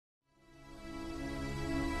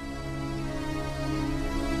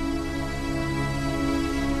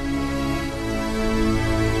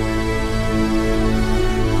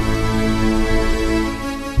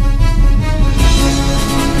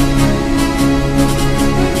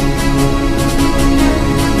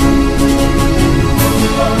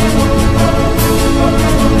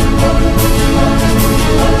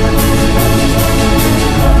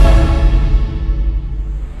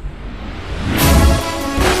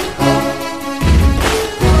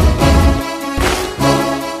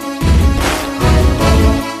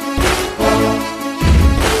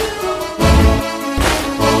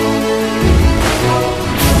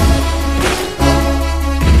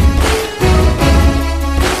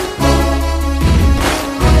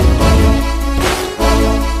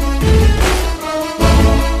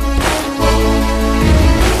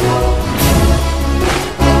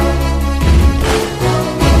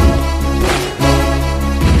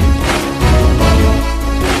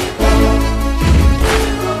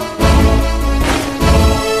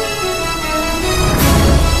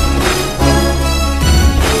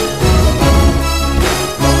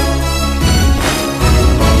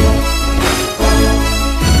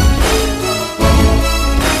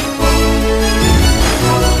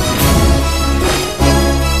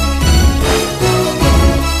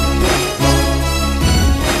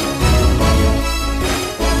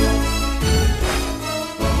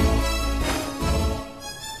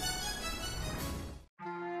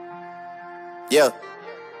Yeah.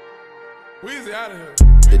 Weezy out of here.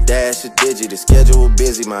 The dash is digi, the schedule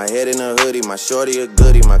busy. My head in a hoodie, my shorty a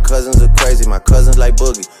goodie. My cousins are crazy, my cousins like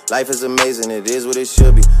boogie. Life is amazing, it is what it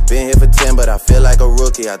should be. Been here for 10, but I feel like a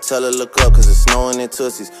rookie. I tell her look up, cause it's snowing in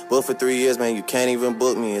Tootsies. Booked for 3 years, man, you can't even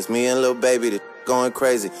book me. It's me and Lil Baby, the going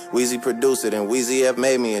crazy. Weezy produced it and Weezy F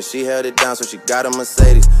made me, and she held it down, so she got a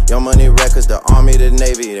Mercedes. Young Money Records, the Army, the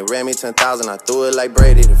Navy. They ran me 10,000, I threw it like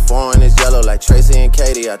Brady. The foreign is yellow like Tracy and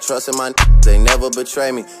Katie. I trusted my they never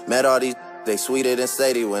betray me. Met all these they sweeter than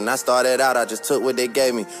Sadie. When I started out, I just took what they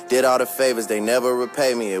gave me. Did all the favors, they never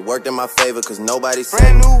repay me. It worked in my favor, cause nobody saved me.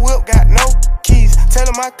 Brand new whip, got no keys. Tell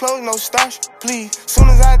them my clothes, no starch, please. Soon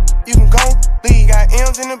as you can go, leave. Got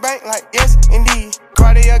M's in the bank, like yes, indeed.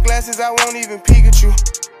 Cartier glasses, I won't even peek at you.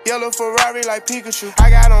 Yellow Ferrari like Pikachu. I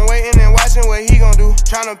got him waiting and watching what he gon' do.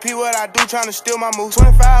 Tryna pee what I do, tryna steal my moves.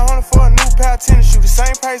 2,500 for a new pair of tennis shoes. The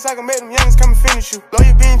same price I can make them youngins come and finish you.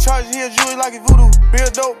 Lawyer being charged, he a jewelry like a voodoo. Real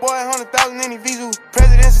dope boy, 100,000 in his visu.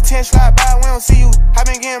 President's a 10 slide by, we don't see you. I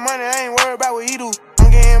been getting money, I ain't worried about what he do. I'm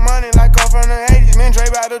getting money like come from the 80s. Man, Dre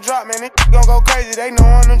about to drop, man, they gon' go crazy. They know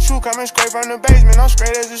I'm the truth, coming straight from the basement. I'm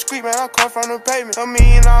straight as a street, man, I come from the pavement. A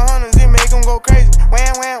million all hundreds, it make them go crazy.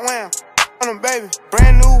 Wham, wham, wham. On them, baby.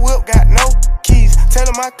 Brand new whip, got no keys. Tell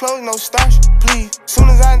them my clothes, no starch, please. Soon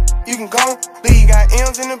as you can go, leave. Got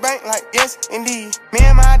M's in the bank, like yes, indeed. Me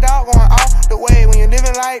and my dog going all the way. When you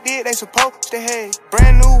living like this, they supposed to hate.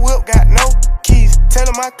 Brand new whip, got no keys. Tell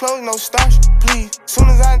them my clothes, no starch, please. Soon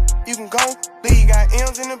as you can go, leave. Got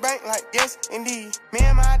M's in the bank, like yes, indeed. Me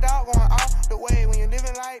and my dog going all the way. When you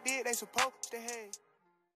living like this, they supposed to hate.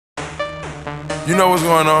 You know what's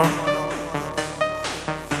going on?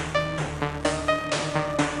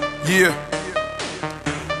 Yeah.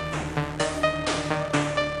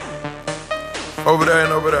 Over there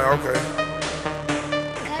and over there, okay.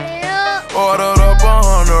 Ordered up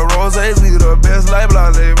 100 roses, we the best like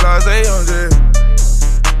blase, blase on jet.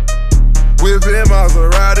 Whipping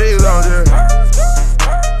Maseratis on jet.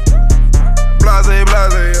 Blase,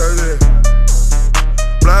 blase on jet.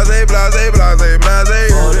 Blase, blase, blase, blase on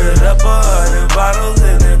jet. Ordered up 100 bottles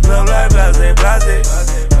in the club like blase, blase.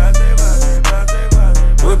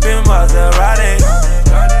 Whipping Maserati.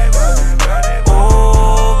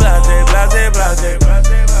 Oh, blase, blase, blase.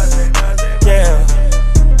 Yeah.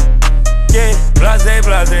 Yeah, blase,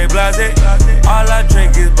 blase, blase. All I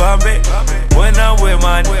drink is Bombay. When I'm with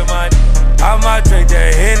my, I might drink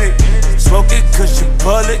that Henny. Smoke it cause you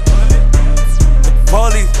pull it. The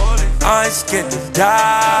police, I ain't scared to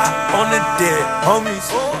die on the dead homies.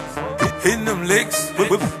 Hitting them licks,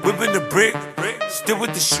 whipping the brick. Still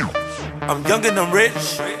with the shoe. I'm young and I'm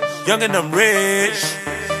rich, young and I'm rich.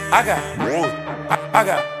 I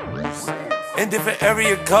got in different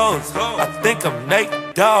area codes. I think I'm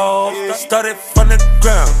Nate Dogg. Started from the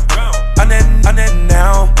ground, on that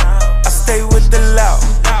now. I stay with the loud.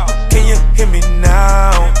 Can you hear me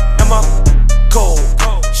now? Am I cold?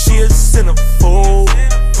 She a centerfold.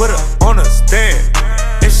 Put her on a stand,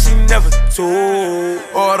 and she never told.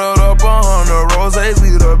 Ordered up 100 roses, we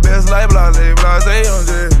the best like blase, blase on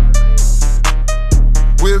jet.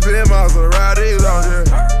 Whipping Maseratis on jet.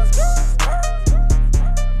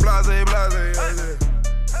 Blase, blase on jet.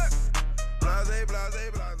 Blase, blase,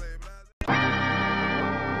 blase, blase.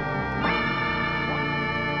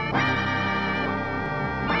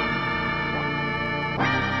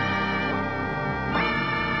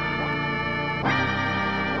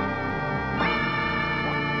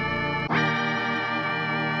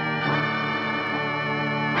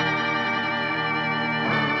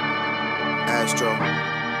 Astro.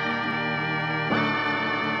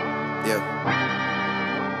 Yeah.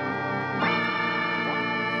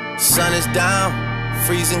 Sun is down,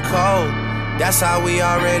 freezing cold. That's how we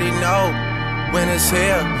already know. Winter's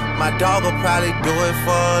here, my dog will probably do it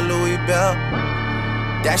for a Louis Bell.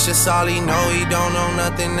 That's just all he know, he don't know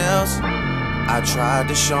nothing else. I tried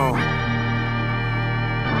to show him.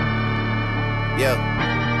 Yeah.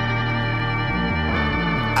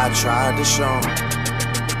 I tried to show him.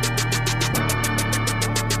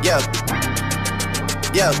 Yeah,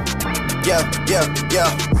 yeah, yeah, yeah, yeah.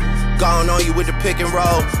 Gone on you with the pick and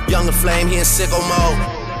roll. Younger flame, he in sicko mode.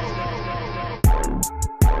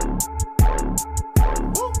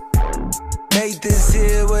 Made this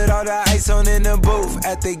here with all the ice on in the booth.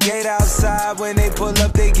 At the gate outside, when they pull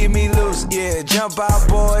up, they get me loose. Yeah, jump out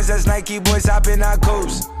boys, that's Nike boys hopping our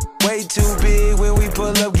coast. Way too big when we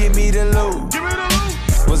pull up, give me the loot.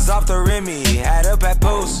 Was off the Remy, had up at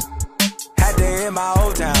post. Had to hit my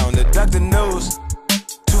old town to duck the news.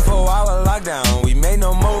 24-hour lockdown, we made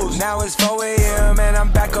no moves. Now it's 4 AM and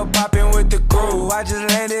I'm back up popping with the crew. I just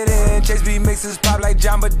landed in Chase B mixes pop like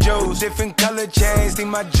Jamba Juice. Different color chains, think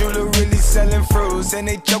my jeweler really selling fruits. And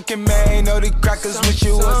they joking, man, know the crackers wish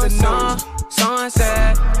it was a news.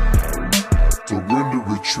 Sunset. Surrender,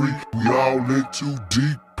 retreat, we all in too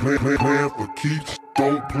deep. Plan for keeps,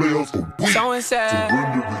 don't play us for weeks.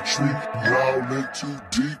 Surrender, retreat, we all in too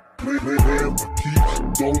deep. Plan for keeps,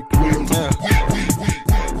 don't play us for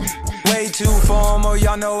weeks. Way too formal,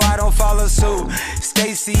 y'all know I don't follow suit.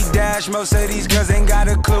 Stacy Dash, most of these girls ain't got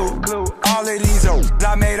a clue. All of these hoes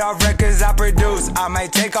I made off records I produce. I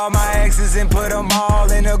might take all my exes and put them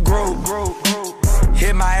all in a group.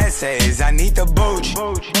 Hit my essays, I need the booch.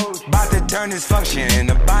 About to turn this function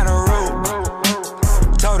into Bonnaroo.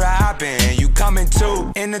 Told her hop in, you coming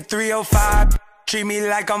too. In the 305, treat me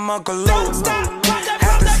like I'm Uncle Luke.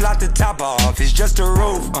 Have to slot the top off, it's just a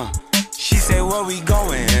roof. She said, where we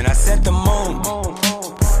going? I said the moon.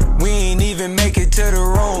 We ain't even make it to the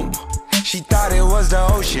room. She thought it was the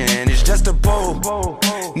ocean, it's just a pool.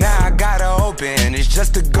 Now I gotta open, it's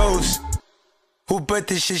just a ghost. Who put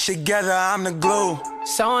this shit together? I'm the glue.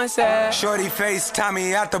 Sunset. Shorty face,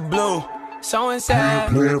 Tommy out the blue. Sunset.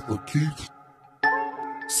 Plan for keeps,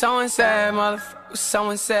 Sunset, motherfucker.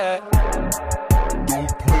 Sunset. don't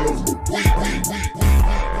play us for weeks.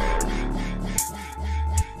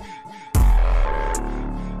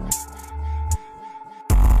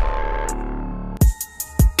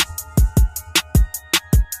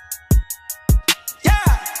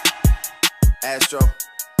 Astro.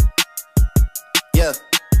 Yeah,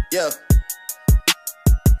 yeah.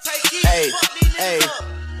 Hey, hey.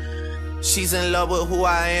 She's in love with who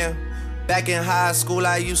I am. Back in high school,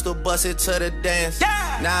 I used to bust it to the dance.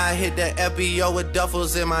 Now I hit the FBO with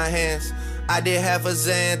duffels in my hands. I did half a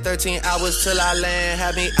Zan, 13 hours till I land.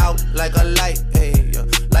 Had me out like a light,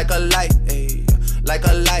 ayy, like a light, ayy, like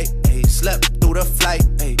a light, ayy. Slept through the flight,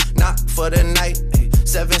 ayy, not for the night, ayy.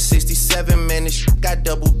 767, man, this shit got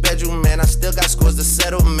double bedroom, man. I still got scores to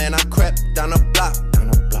settle, man. I crept down the block,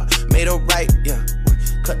 made a right, yeah.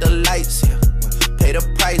 Cut the lights, yeah. Pay the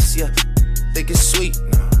price, yeah. Think it's sweet,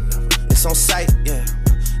 no, never. It's on sight, yeah.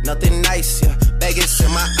 Nothing nice, yeah. Baggage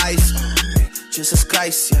in my ice, man. Jesus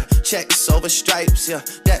Christ, yeah. Checks over stripes, yeah.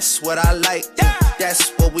 That's what I like, yeah.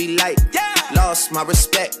 That's what we like, yeah. Lost my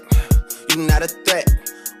respect, you not a threat.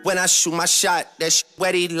 When I shoot my shot, that shit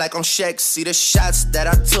wetty like on Shaq. See the shots that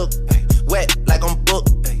I took, ay, wet like on Book,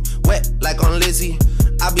 ay, wet like on Lizzie.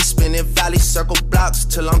 I be spinning valley circle blocks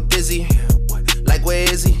till I'm dizzy. Like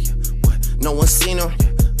where is he? No one seen her.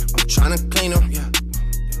 I'm tryna clean her.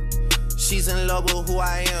 She's in love with who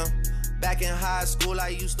I am. Back in high school, I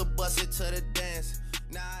used to bust it to the dance.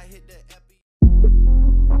 Now I hit the epi.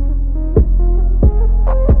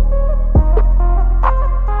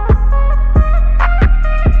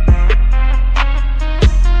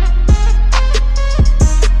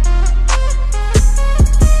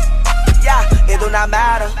 It do not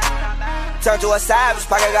matter. Turn to a savage,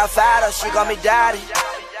 pocket got fatter. She call me daddy.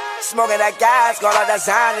 Smoking that gas, got all that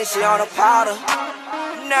Zany, she on a powder.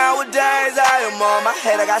 Nowadays I am on my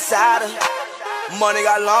head, I got sadder. Money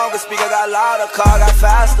got longer, speaker got louder, car got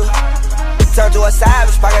faster. Turn to a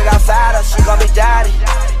savage, pocket got fatter. She call me daddy.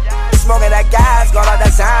 Smoking that gas, got all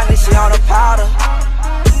that Zany, she on a powder.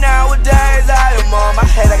 Nowadays I am on my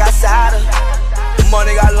head, I got sadder.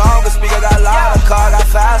 Money got longer, speaker got louder, car got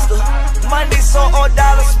faster. Money so old,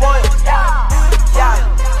 dollar spoiled. Yeah,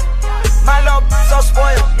 my little so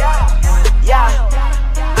spoiled. Yeah,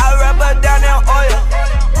 I rub her down in oil.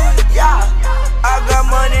 Yeah, I got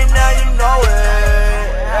money now, you know it.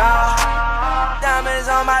 Yeah, diamonds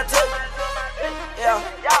on my tip. Yeah,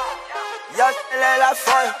 y'all look like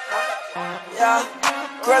fire. Yeah,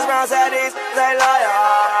 Chris Brown said these they loyal.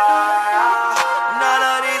 None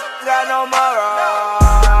of these got no moral.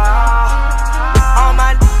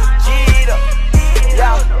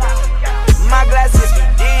 My glasses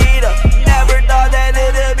Vita. Never thought that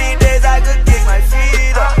it'd be days I could kick my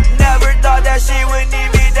feet up. Never thought that she would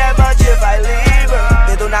need me that much if I leave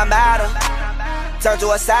her. It do not matter. Turn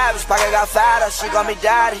to a savage, pocket got fatter. She call me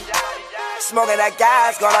daddy. Smoking that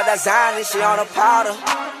gas, got all that Zany, she on a powder.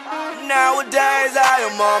 Nowadays I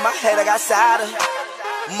am on my head, I got sadder.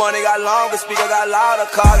 Money got longer, speaker got louder,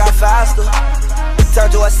 car got faster.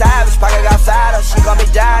 Turn to a savage, pocket got fatter. She call me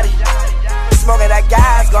daddy. Smoking that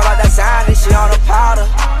gas, got all that Zany, she on a powder.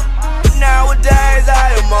 Nowadays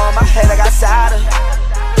I am on my head, I got sadder.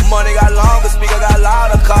 Money got longer, speaker got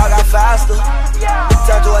louder, car got faster.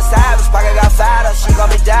 Turn to a savage, pocket got fatter. She call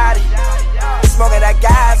me daddy. Smoking that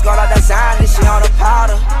gas, got all that Zany, she on a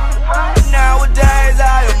powder. Nowadays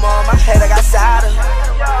I am on my head, I got sadder.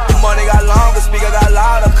 Money got longer, speaker got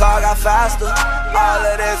louder, car got faster. All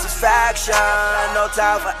of this satisfaction, no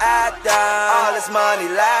time for acting. All this money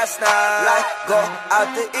last night, like go out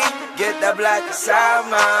to eat, get that black and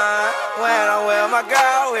salmon. When I'm with my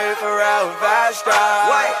girl, we forever fast drive.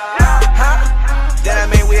 Wait, huh? Then I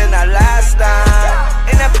mean we're not last time.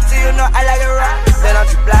 And up until you know I like it right, then I'm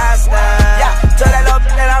just blasting. Yeah, tell that little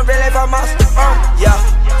bitch that I'm really from us. Yeah,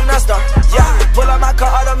 no start. Yeah, pull up my car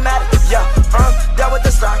automatic. Yeah, done with the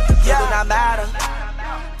start. Yeah, do not matter.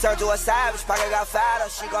 Turn to a savage, pocket got fatter.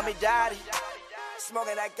 She call me daddy.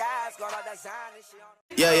 Smoking that gas, going out that Zany.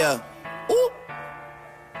 Yeah, yeah. Ooh.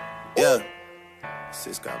 Yeah.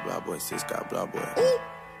 Sis got blah boy, sis got blah boy. Ooh.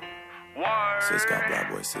 Sis got blah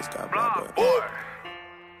boy, sis got blah boy. Ooh.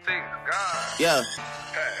 Yeah.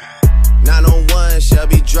 901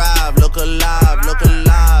 Shelby Drive, look alive, look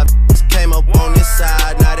alive. Came up on this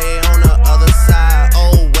side, now they on the other side.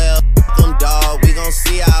 Oh well, them dog, we gon'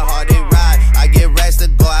 see how hard they ride. I get racks to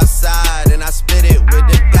go outside, and I spit it with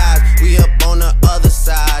the guys. We up on the other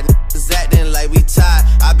side, niggas acting like we tied.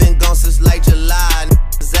 I been gone since like July,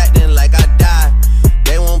 niggas acting like I died.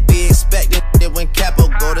 They won't be expecting it when Capo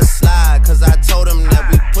go to slide, cause I told them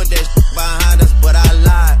that we put that shit behind us, but I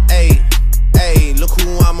lied. Ayy, ayy, look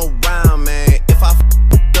who I'm around, man. If I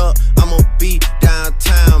f***ed up, I'ma be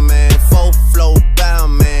downtown, man. Full flow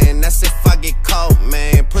bound, man. That's if I get caught,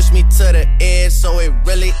 man. Push me to the edge, so it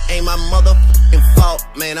really ain't my motherfucking fault,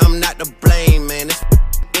 man. I'm not to blame, man. This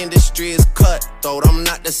industry is cutthroat, I'm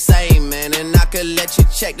not the same, man. And I could let you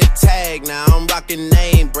check the tag now. I'm rocking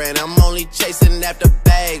name brand, I'm only chasing after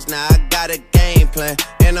bags now. I got a game plan,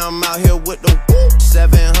 and I'm out here with the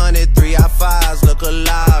 700 3i5s. Look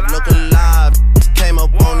alive, look alive. Came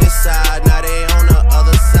up on this side, now they on the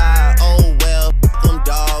other side. Oh well, them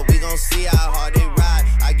dog, we gon' see how hard they ride.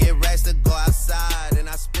 I get racks to go outside, and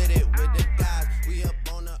I split it with the guys. We up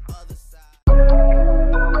on the other side.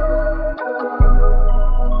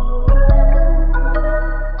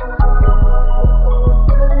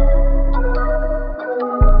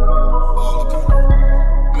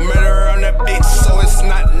 Murder on the beat, so it's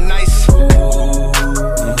not nice.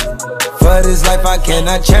 For this life I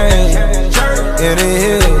cannot change. In the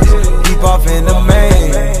hills, deep off in the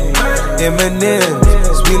main. Eminem,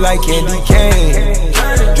 sweet like candy cane.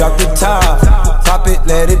 Drop the top, pop it,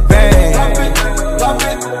 let it bang.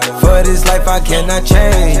 For this life I cannot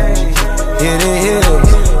change. In the hills,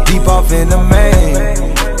 deep off in the main.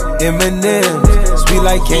 Eminem, sweet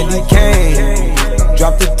like candy cane.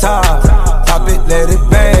 Drop the top, pop it, let it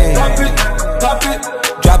bang. Pop it,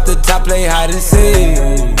 drop the top, play hide and seek.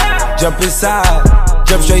 Jump inside,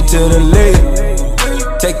 jump straight to the lake.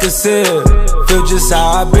 Take a sip, feel just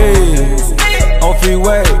how I be. On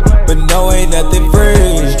freeway, but no, ain't nothing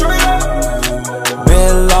free.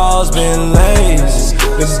 Been lost, been lanes,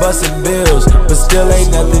 been busting bills, but still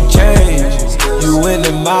ain't nothing changed. You in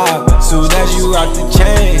the mob, soon as you rock the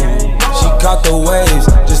chain. She caught the waves,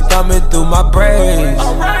 just thumbing through my braids.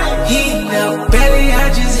 Heat up, belly, I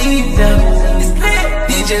just heat up.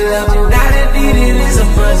 Did you love me? Now that need it is a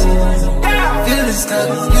buzz. Feeling stuck,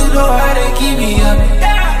 you know how to keep me up.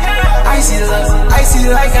 Icy love, icy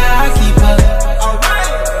like how I keep up.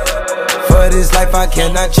 For this life I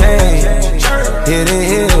cannot change. Hidden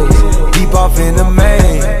hills, deep off in the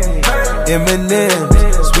main. Eminem,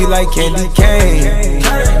 sweet like candy cane.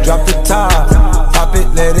 Drop the top, pop it,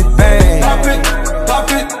 let it bang. Pop it,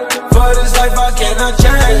 for this life I cannot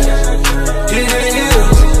change. Hidden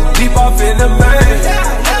hills, deep off in the main.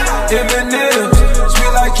 Eminem,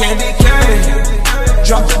 sweet like candy cane.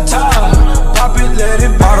 Drop the top, pop it, let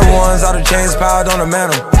it bang. All the ones, all the chains piled on the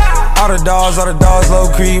mantle. All the dogs, low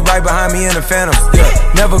creep right behind me in the phantom. Yeah,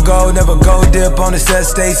 never go dip on the set,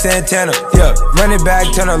 stay Santana. Yeah, run it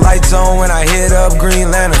back, turn the lights on when I hit up Green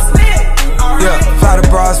Lantern. Yeah, fly the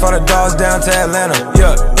bras, fly the dogs down to Atlanta.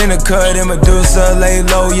 Yeah, in the cut, in Medusa, lay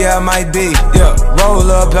low, yeah, I might be. Yeah, roll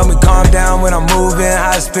up, help me calm down when I'm moving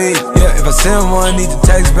high speed. Yeah, if I send one, need to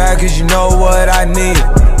text back, cause you know what I need.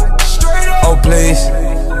 Oh please,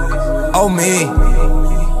 oh me,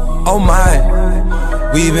 oh my.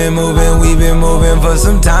 We've been moving for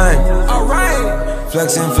some time. Alright,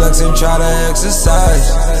 flexing, try to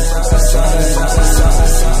exercise.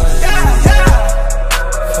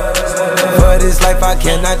 For this life I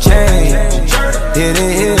cannot change.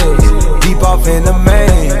 Hidden hills, deep off in the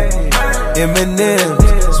main. Eminem,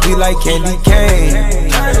 sweet like candy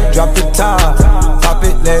cane. Drop the top, pop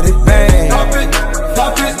it, let it bang. Pop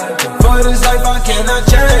it, for this life I cannot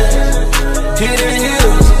change. Hidden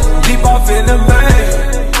hills, deep off in the main.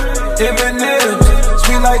 Eminem,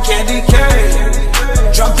 sweet like candy cane.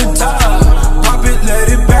 Drop the top, pop it, let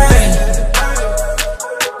it bang.